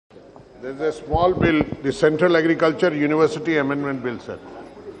There is a small bill, the Central Agriculture University Amendment Bill, sir.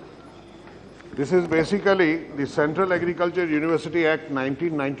 This is basically the Central Agriculture University Act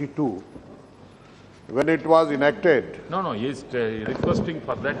 1992. When it was enacted. No, he is requesting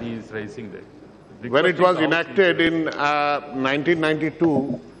for that, he is raising that. When it was enacted in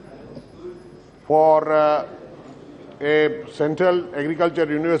 1992 for a Central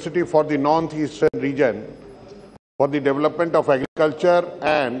Agriculture University for the Northeastern region for the development of agriculture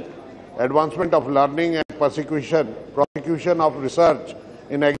and advancement of learning and prosecution of research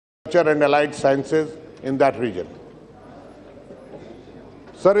in agriculture and allied sciences in that region.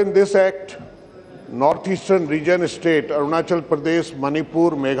 Sir, in this act, Northeastern region state, Arunachal Pradesh,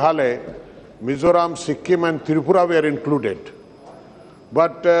 Manipur, Meghalaya, Mizoram, Sikkim and Tripura were included.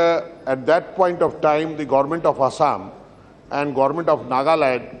 But at that point of time, the government of Assam and government of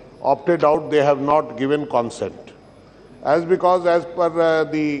Nagaland opted out, they have not given consent. As per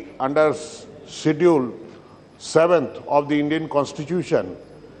the under schedule 7th of the Indian Constitution,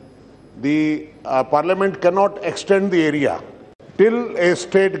 the Parliament cannot extend the area till a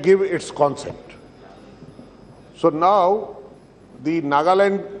state give its consent. So now the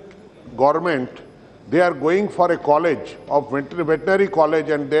Nagaland government, they are going for a college of veterinary college,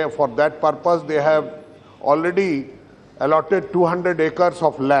 and for that purpose they have already allotted 200 acres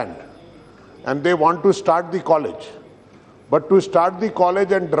of land and they want to start the college. But to start the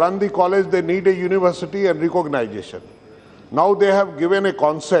college and run the college, they need a university and recognition. Now they have given a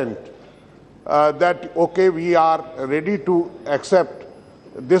consent that, okay, we are ready to accept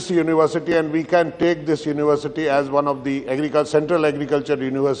this university and we can take this university as one of the Central Agriculture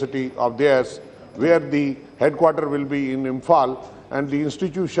University of theirs, where the headquarter will be in Imphal and the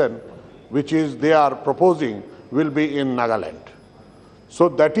institution which is they are proposing will be in Nagaland. So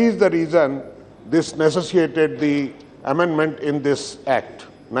that is the reason this necessitated the amendment in this act,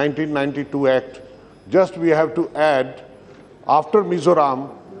 1992 act. Just we have to add after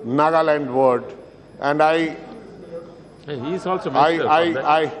Mizoram, Nagaland word, and he is also I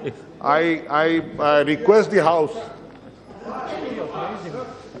request the House.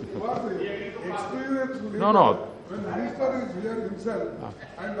 No. When the minister is here himself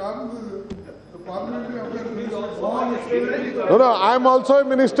and the parliamentary affairs. No, I am also a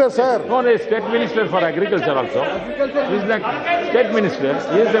minister, sir. No, he is state minister for agriculture also. He is the state minister.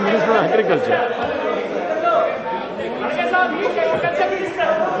 He is the minister of agriculture.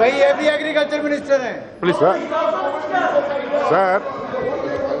 भाई ये भी agriculture minister हैं. Please, sir,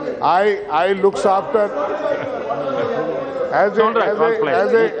 I looks after as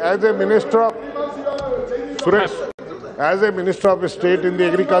a minister of Suresh, as a minister of state in the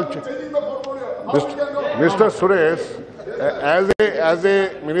agriculture. Mr. Suresh, as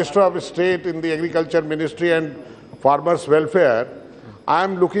a minister of state in the agriculture ministry and farmers welfare, I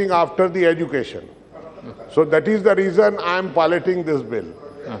am looking after the education. So that is the reason I am piloting this bill.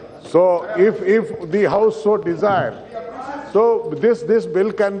 So if the House so desire, so this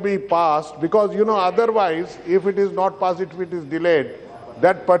bill can be passed, because otherwise if it is not passed, if it is delayed,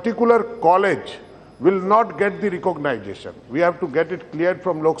 that particular college will not get the recognition. We have to get it cleared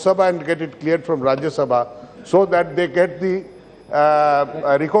from Lok Sabha and get it cleared from Rajya Sabha so that they get the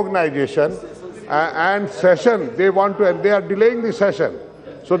recognition and session they want to, and they are delaying the session.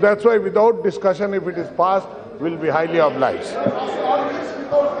 So that's why without discussion, if it is passed, will be highly obliged.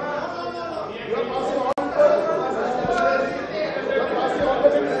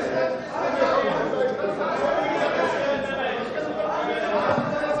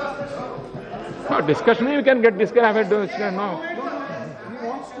 No, discussion, you can get discussion.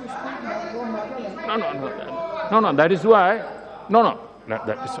 No, that is why. No,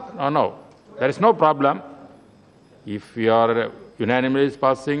 there is no problem. If your unanimity is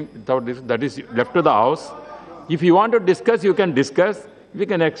passing without this, that is left to the House. If you want to discuss, you can discuss. We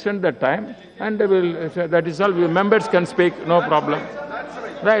can extend the time, and that is all. Members can speak, no problem.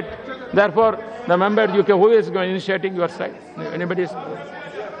 Right? Therefore, the member, who is initiating your side? Anybody?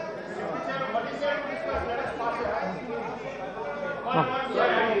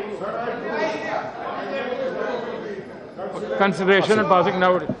 Consideration and passing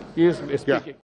now. He is speaking. Yeah.